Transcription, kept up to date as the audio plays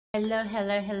Hello,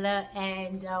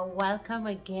 and welcome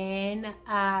again.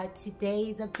 Today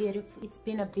is it's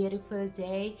been a beautiful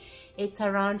day. It's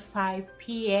around 5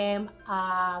 p.m.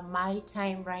 My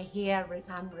time right here.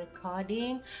 I'm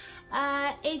recording.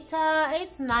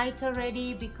 It's night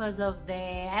already because of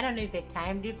I don't know if the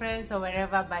time difference or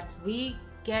whatever, but we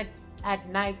get at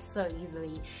night so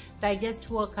easily. So I just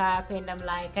woke up and I'm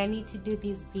like, I need to do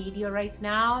this video right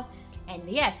now. And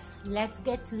yes, let's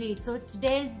get to it. So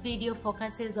today's video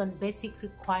focuses on basic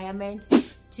requirements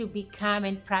to become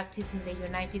and practice in the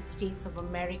United States of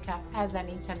America as an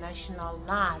international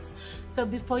nurse. So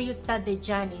before you start the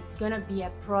journey, it's gonna be a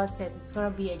process, it's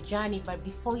gonna be a journey, but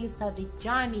before you start the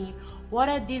journey, what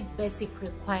are these basic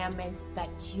requirements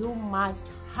that you must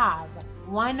have?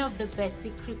 One of the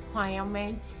basic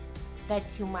requirements that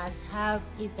you must have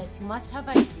is that you must have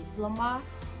a diploma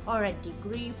or a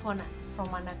degree from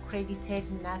an accredited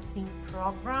nursing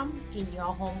program in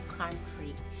your home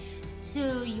country.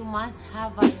 2, you must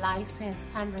have a license,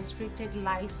 unrestricted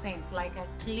license, like a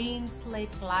clean slate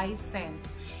license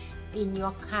in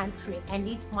your country, and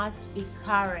it must be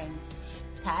current.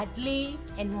 Thirdly,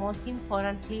 and most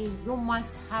importantly, you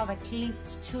must have at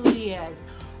least 2 years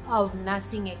of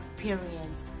nursing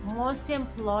experience. Most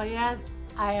employers,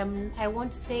 I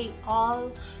won't say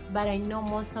all, but I know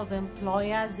most of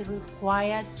employers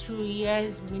require 2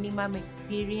 years minimum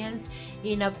experience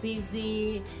in a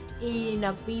busy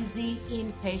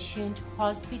inpatient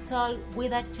hospital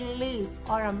with at least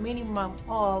or a minimum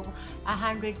of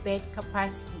 100-bed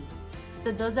capacity.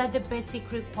 So those are the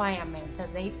basic requirements.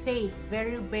 As I said,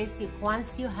 very basic.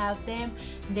 Once you have them,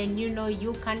 then you know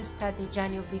you can start the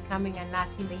journey of becoming a nurse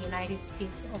in the United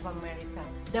States of America.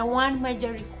 The one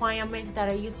major requirement that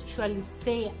I usually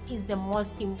say is the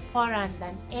most important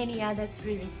than any other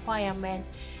 3 requirements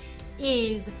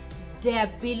is the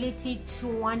ability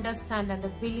to understand and the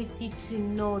ability to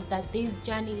know that this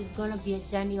journey is going to be a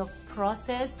journey of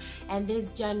process, and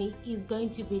this journey is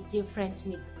going to be different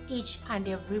with each and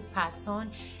every person,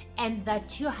 and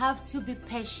that you have to be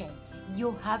patient,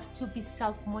 you have to be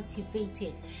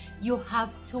self-motivated, you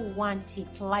have to want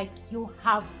it, like you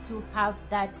have to have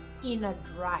that inner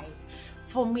drive.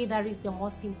 For me, that is the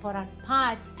most important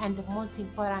part and the most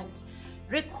important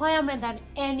requirement that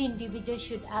any individual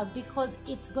should have, because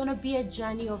it's gonna be a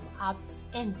journey of ups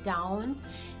and downs.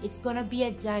 It's gonna be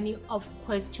a journey of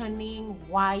questioning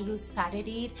why you started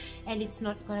it, and it's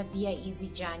not gonna be an easy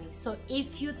journey. So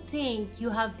if you think you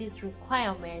have these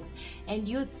requirements and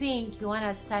you think you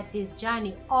wanna start this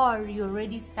journey, or you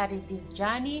already started this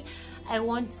journey, I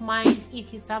won't mind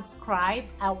if you subscribe,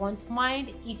 I won't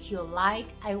mind if you like,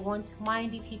 I won't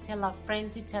mind if you tell a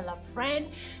friend to tell a friend,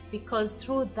 because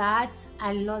through that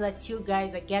I know that you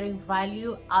guys are getting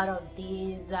value out of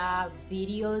these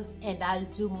videos, and I'll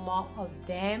do more of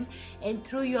them. And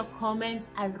through your comments,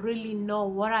 I'll really know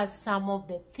what are some of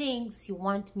the things you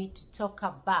want me to talk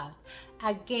about.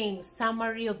 Again,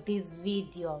 summary of this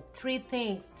video: 3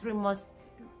 things, 3 most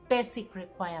basic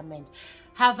requirements.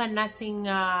 Have a nursing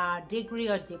degree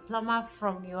or diploma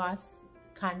from your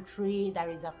country that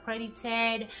is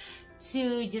accredited.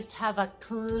 2, just have a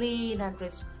clean and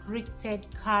restricted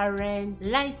current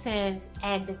license.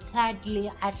 And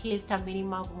thirdly, at least a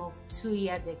minimum of 2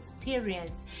 years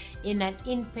experience in an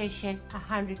inpatient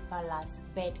 100+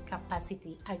 bed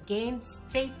capacity. Again,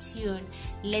 stay tuned.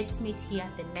 Let's meet here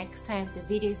the next time. The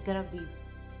video is gonna be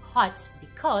hot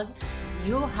because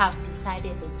you have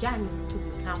decided the journey to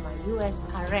become a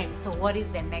USRN. So what is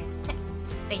the next step?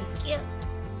 Thank you.